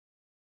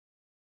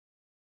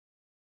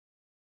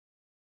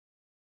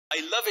I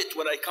love it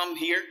when I come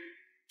here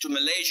to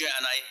Malaysia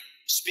and I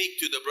speak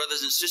to the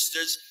brothers and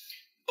sisters,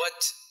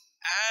 but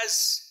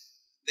as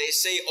they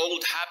say,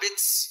 old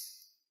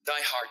habits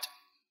die hard.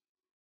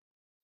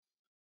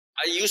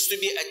 I used to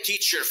be a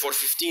teacher for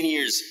 15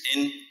 years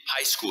in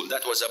high school.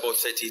 That was about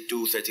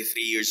 32,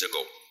 33 years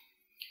ago.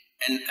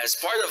 And as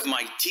part of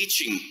my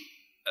teaching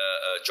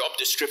job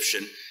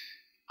description,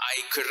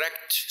 I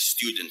correct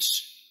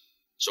students.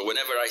 So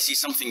whenever I see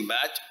something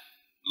bad,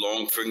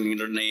 long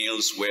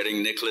fingernails,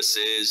 wearing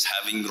necklaces,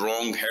 having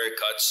wrong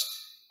haircuts,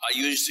 I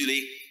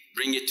usually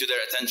bring it to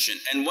their attention.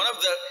 And one of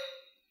the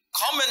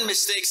common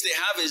mistakes they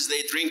have is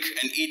they drink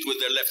and eat with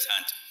their left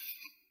hand.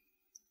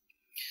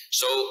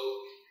 So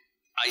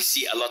I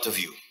see a lot of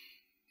you.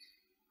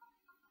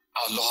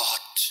 A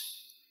lot.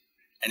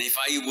 And if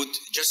I would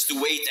just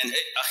wait and,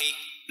 Akhi,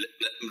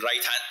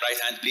 right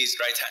hand, please,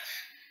 right hand.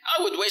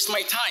 I would waste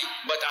my time,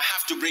 but I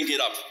have to bring it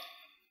up.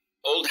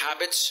 Old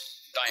habits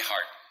die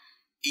hard.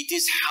 It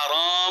is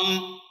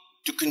haram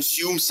to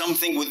consume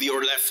something with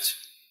your left.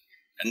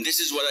 And this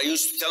is what I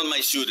used to tell my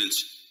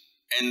students.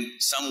 And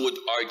some would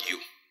argue,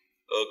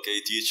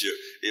 okay, teacher,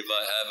 if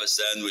I have a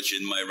sandwich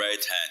in my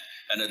right hand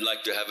and I'd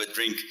like to have a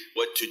drink,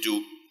 what to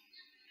do?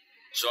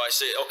 So I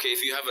say, okay,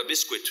 if you have a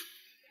biscuit,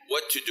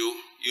 what to do?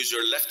 Use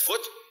your left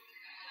foot?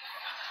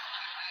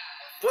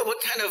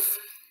 What kind of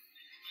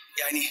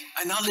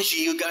analogy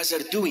you guys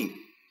are doing?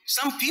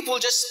 Some people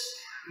just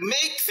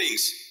make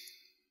things.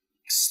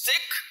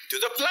 Stick to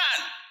the plan.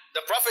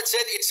 The Prophet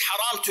said it's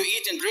haram to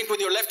eat and drink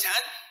with your left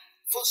hand.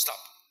 Full stop.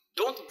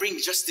 Don't bring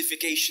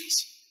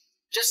justifications.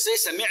 Just say,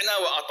 sami'na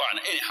wa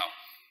ata'na. Anyhow.